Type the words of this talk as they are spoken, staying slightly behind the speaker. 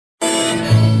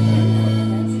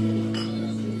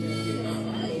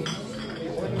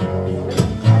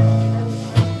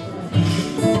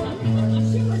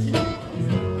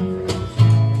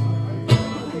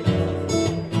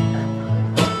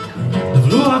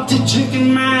Fucked a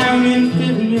chicken man in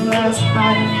Philly last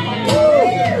night.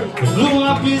 Blew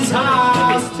up his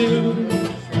house too.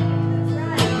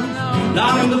 Now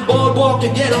I'm in the boardwalk to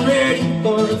get ready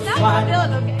for a fight.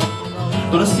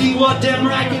 Gonna see what them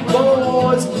racket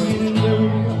boys can do.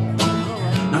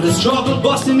 Now there's trouble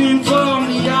busting in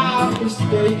from the outer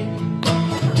state.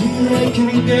 DA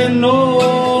can't get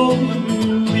no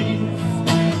relief.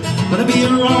 Gonna be a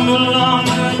rumble on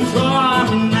and from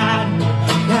the night.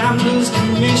 Gamblers,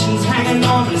 commissions hanging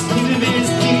on the skin of his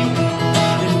teeth.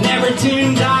 And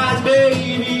everything dies,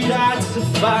 baby, that's the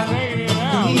fact.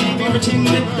 Everything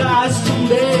that dies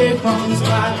someday comes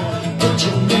back. Put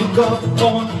your makeup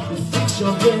on and fix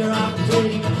your hair up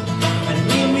pretty. And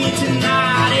meet me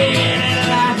tonight in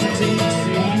Atlantic City.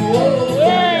 Whoa,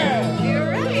 yeah. You're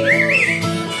right.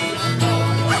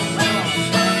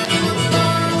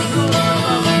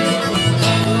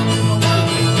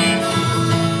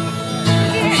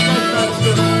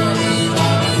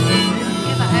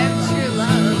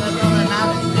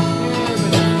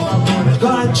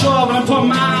 Got a job and put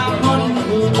my money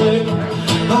away.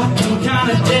 But I'm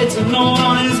kinda dead so no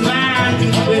one is man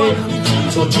can pay.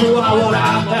 So drew out what I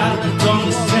had from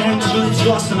the Central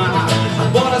Trust and I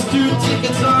bought us 2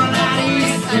 tickets on that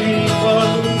East table.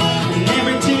 And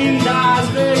everything dies,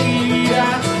 baby,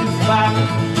 that's the fact.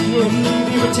 And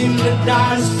everything that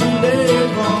dies someday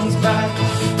comes back.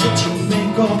 Put your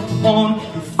makeup on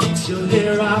and fix your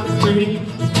hair up pretty.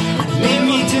 Meet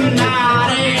me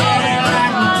tonight and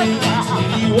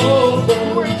whoa, whoa,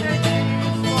 whoa.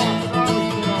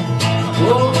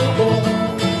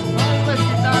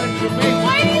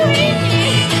 Why do you hate me?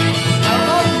 I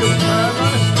love you, man.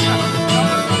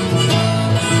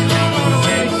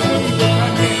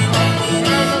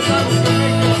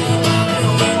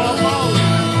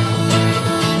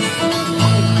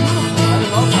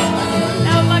 Oh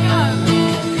my God.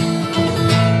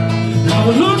 Now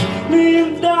look me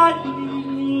and die,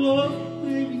 love,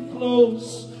 baby, close.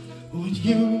 With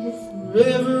you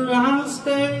forever I'll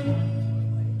stay.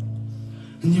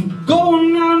 And you're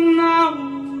going out now,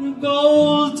 the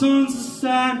gold turns to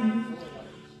sand.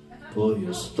 Pull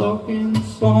your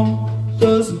stockings on,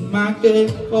 doesn't make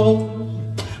it cold.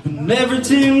 And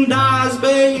everything dies,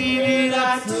 baby,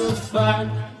 that's a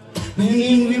fact.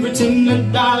 Maybe everything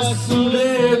that dies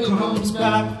someday comes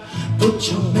back. Put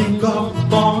your makeup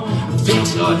on.